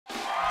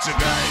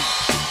Tonight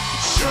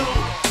Show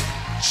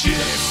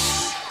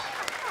GIFs.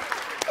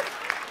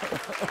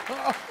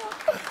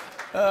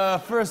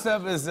 First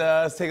up is,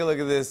 let's take a look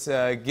at this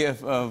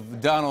GIF of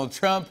Donald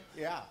Trump.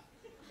 Yeah.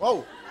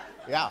 Whoa.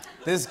 Yeah.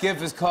 This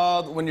GIF is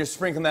called When You're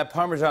Sprinkling That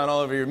Parmesan All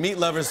Over Your Meat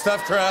Lover's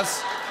Stuffed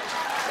Crust.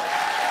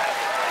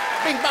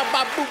 Bing, bop,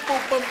 bop, boop,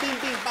 boop, boom, bing,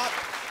 bing,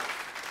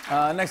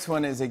 bop. Next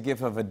one is a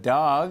GIF of a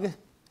dog.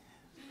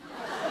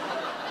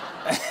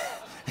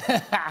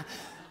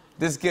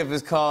 This GIF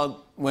is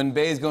called When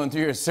Bay's Going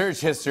Through Your Search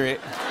History.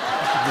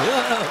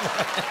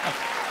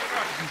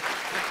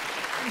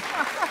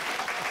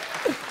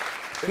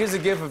 Here's a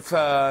GIF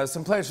of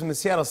some players from the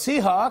Seattle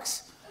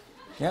Seahawks.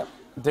 Yep.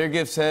 Their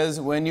GIF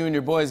says, when you and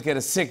your boys get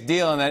a sick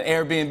deal on that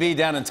Airbnb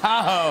down in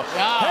Tahoe.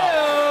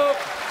 Yeah.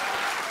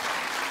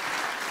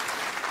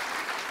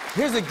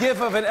 Here's a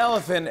GIF of an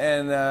elephant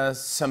and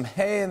some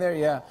hay in there.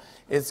 Yeah.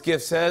 Its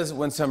GIF says,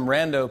 when some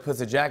rando puts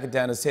a jacket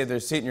down to save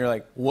their seat, and you're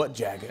like, what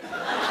jacket?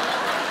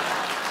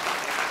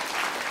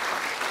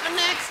 I'm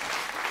next.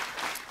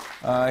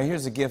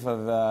 Here's a GIF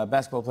of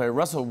basketball player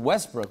Russell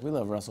Westbrook. We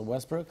love Russell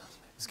Westbrook.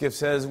 This GIF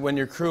says, when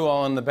your crew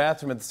all in the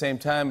bathroom at the same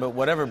time, but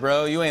whatever,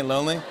 bro, you ain't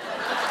lonely.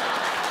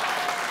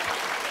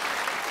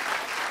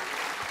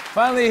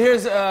 Finally,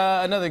 here's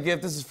another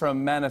GIF. This is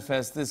from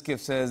Manifest. This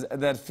GIF says,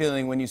 that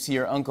feeling when you see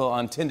your uncle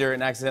on Tinder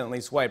and accidentally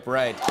swipe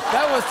right.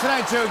 That was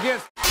Tonight Show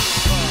GIFs.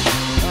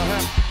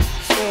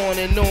 On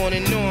and on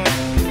and on.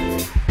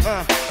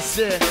 I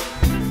said,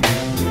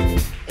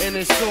 and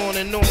it's on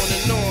and on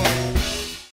and on.